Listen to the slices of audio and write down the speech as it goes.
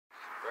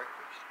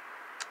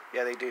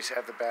Yeah, they do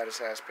have the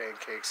baddest ass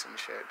pancakes and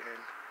shit, dude.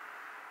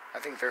 I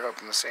think they're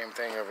hoping the same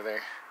thing over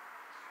there.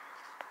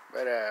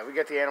 But we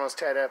got the animals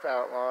tied up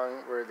out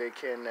long where they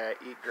can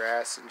eat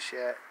grass and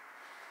shit.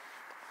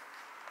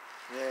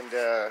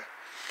 And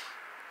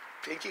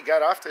Pinky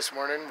got off this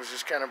morning, was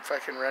just kind of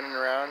fucking running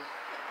around.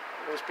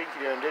 What was Pinky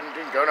doing?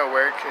 Didn't go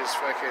nowhere because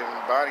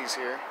fucking Bonnie's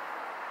here.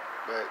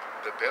 But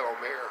the bell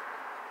mare.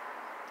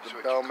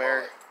 The bell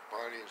mare.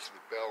 Bonnie's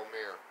the bell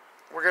mare.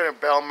 We're gonna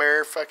bell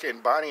mare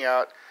fucking Bonnie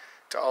out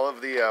to all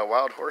of the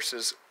wild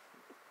horses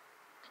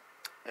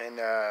and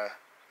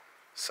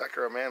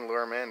sucker them in,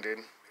 lure them in, dude.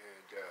 And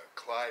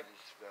Clyde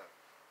is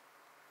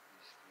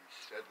he's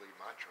steadily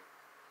macho.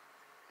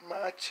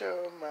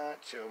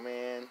 Macho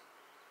man.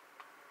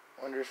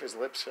 Wonder if his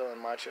lips feeling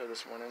macho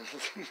this morning.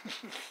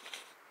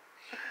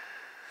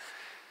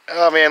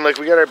 Oh man, look,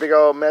 we got our big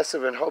old mess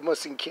of a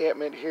homeless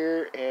encampment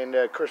here, and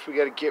of course we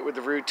got to get with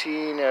the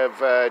routine of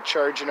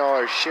charging all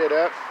our shit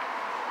up.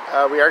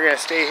 We are going to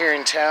stay here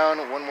in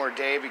town one more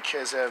day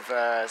because of,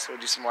 so we'll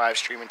do some live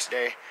streaming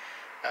today.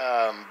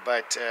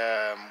 But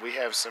we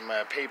have some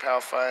PayPal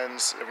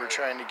funds that we're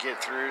trying to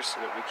get through so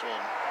that we can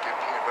get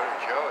peanut butter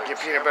and jelly. Get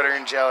peanut butter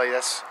and jelly.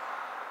 That's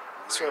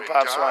what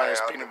Pops wanted,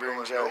 is peanut butter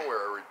and jelly.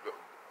 Nowhere,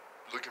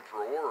 looking for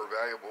ore,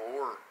 valuable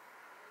ore.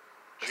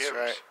 Gems. That's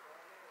right.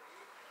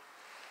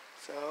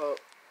 So,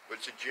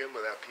 what's a gem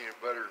without peanut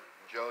butter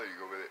and jelly to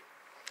go with it?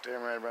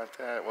 Damn right about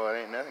that. Well, it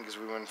ain't nothing because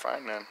we wouldn't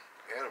find none.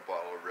 And a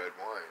bottle of red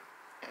wine.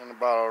 And a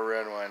bottle of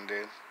red wine,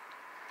 dude.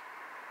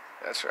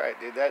 That's right,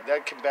 dude.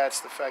 That combats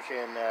the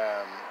fucking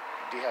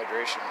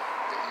dehydration.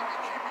 The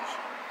heebie-jeebies.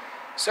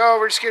 So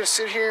we're just gonna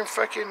sit here and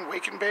fucking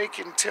wake and bake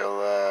until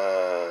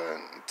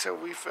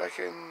we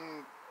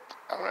fucking,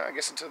 I don't know, I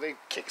guess until they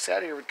kick us out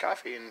of here with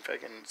coffee and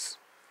fucking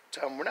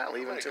tell them we're not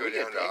leaving until we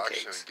get pancakes. I'm gonna go down to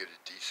Oxo and get a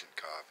decent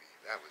coffee.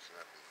 That was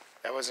nothing.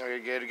 That wasn't very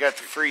good. We got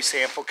the free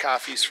sample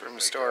coffees from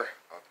the store.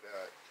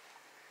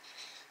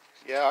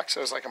 Yeah,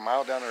 Oxo's like a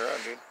mile down the road,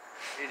 dude.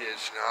 It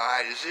is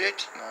not, is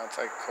it? No, it's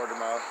like a quarter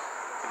mile.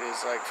 It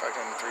is like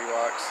fucking 3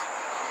 blocks.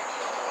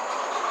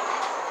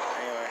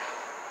 Anyway,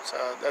 so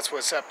that's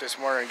what's up this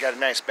morning. Got a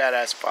nice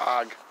badass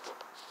fog.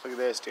 Look at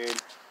this, dude.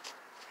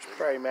 There's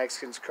probably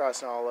Mexicans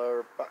crossing all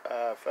over.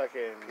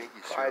 Fucking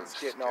Clyde's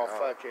getting all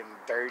fucking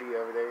dirty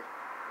over there.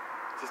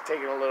 Just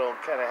taking a little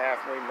kind of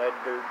halfway mud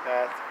dirt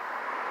path.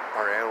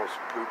 Our animals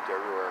pooped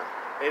everywhere.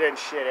 They done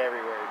shit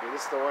everywhere, dude.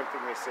 This is the one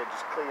thing they said.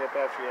 Just clean up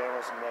after your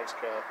animals in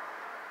Mexico,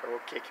 or we'll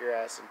kick your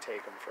ass and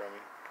take them from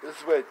you. This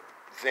is what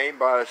Zane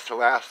bought us to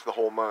last the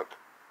whole month.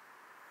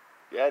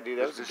 Yeah, dude,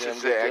 that was a damn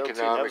good deal, too.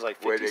 That was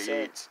like 50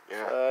 cents.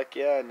 Yeah. Fuck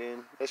yeah,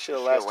 dude. That should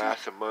have lasted.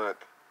 last a month.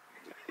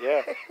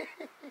 Yeah.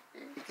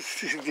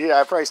 Yeah,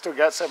 I probably still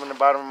got some in the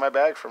bottom of my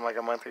bag from like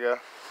a month ago.